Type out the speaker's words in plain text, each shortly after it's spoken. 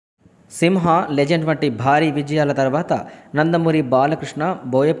సింహ, legend వంటి భారీ విజయాల తర్వాత నందమూరి బాలకృష్ణ,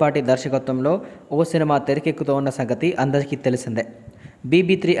 బోయపాటి దర్శకత్వంలో ఓ సినిమా తెరకెక్కుతోన్న సంగతి అందరికీ తెలిసిందే.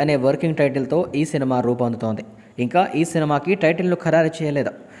 బీబీ3 అనే వర్కింగ్ టైటిల్తో ఈ సినిమా రూపొందుతోంది. ఇంకా ఈ సినిమాకి టైటిల్ను ఖరారు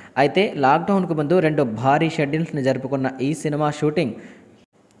చేయలేదు. అయితే లాక్డౌన్కు ముందు 2 భారీ షెడ్యూల్స్ని జరుపుకున్న ఈ సినిమా షూటింగ్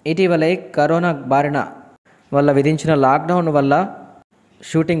ఇటీవలే కరోనా బారిన వల్ల విధించిన లాక్డౌన్ వల్ల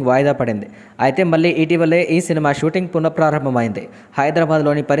షూటింగ్ వాయిదా పడింది. అయితే మళ్ళీ ఇటీవలే ఈ సినిమా షూటింగ్ పునఃప్రారంభమైంది.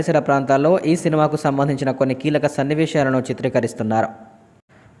 హైదరాబాద్లోని పరిసర ప్రాంతాల్లో ఈ సినిమాకు సంబంధించిన కొన్ని కీలక సన్నివేశాలను చిత్రీకరిస్తున్నారు.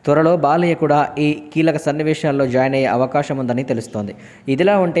 త్వరలో బాలయ్య కూడా ఈ కీలక సన్నివేశాల్లో జాయిన్ అయ్యే అవకాశం ఉందని తెలుస్తోంది.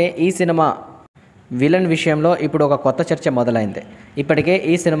 ఇదిలా ఉంటే ఈ సినిమా విలన్ విషయంలో ఇప్పుడు ఒక కొత్త చర్చ మొదలైంది. ఇప్పటికే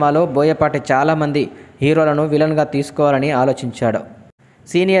ఈ సినిమాలో బోయపాటి చాలామంది హీరోలను విలన్గా తీసుకోవాలని ఆలోచించాడు.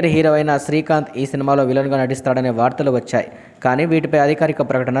 సీనియర్ హీరో అయిన శ్రీకాంత్ ఈ సినిమాలో విలన్గా నటిస్తాడనే వార్తలు వచ్చాయి. కానీ వీటిపై అధికారిక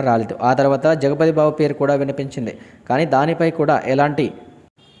ప్రకటన రాలేదు. ఆ తర్వాత జగపతి బాబు పేరు కూడా వినిపించింది. కానీ దానిపై కూడా ఎలాంటి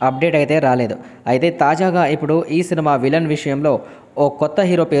అప్డేట్ అయితే రాలేదు. అయితే తాజాగా ఇప్పుడు ఈ సినిమా విలన్ విషయంలో ఓ కొత్త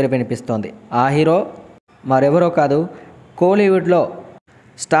హీరో పేరు వినిపిస్తోంది. ఆ హీరో మరెవరో కాదు, కోలీవుడ్లో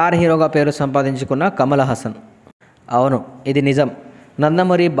స్టార్ హీరోగా పేరు సంపాదించుకున్న కమల్ హాసన్. అవును, ఇది నిజం.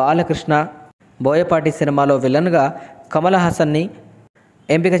 నందమూరి బాలకృష్ణ, బోయపాటి సినిమాలో విలన్గా కమల్ హాసన్ని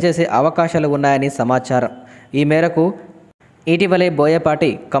ఎంపిక చేసే అవకాశాలు ఉన్నాయని సమాచారం. ఈ మేరకు ఇటీవలే బోయపాటి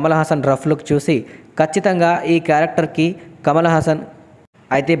కమల్ హాసన్ రఫ్ లుక్ చూసి ఖచ్చితంగా ఈ క్యారెక్టర్కి కమల్ హాసన్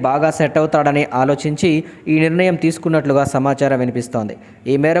అయితే బాగా సెట్ అవుతాడని ఆలోచించి ఈ నిర్ణయం తీసుకున్నట్లుగా సమాచారం వినిపిస్తోంది.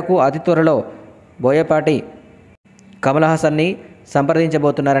 ఈ మేరకు అతి త్వరలో బోయపాటి కమల్ హాసన్ని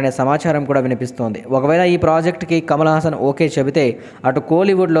సంప్రదించబోతున్నారనే సమాచారం కూడా వినిపిస్తోంది. ఒకవేళ ఈ ప్రాజెక్ట్కి కమల్ హాసన్ ఓకే చెబితే అటు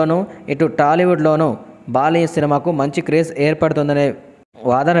కోలీవుడ్లోనూ ఇటు టాలీవుడ్లోనూ బాలయ్య సినిమాకు మంచి క్రేజ్ ఏర్పడుతుందనే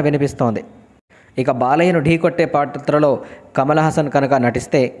వాదన వినిపిస్తోంది. ఇక బాలయ్యను ఢీకొట్టే పాత్రలో కమల్ హాసన్ కనుక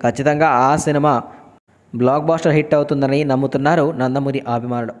నటిస్తే ఖచ్చితంగా ఆ సినిమా బ్లాక్ బాస్టర్ హిట్ అవుతుందని నమ్ముతున్నారు నందమూరి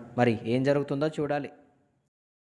అభిమానులు. మరి ఏం జరుగుతుందో చూడాలి.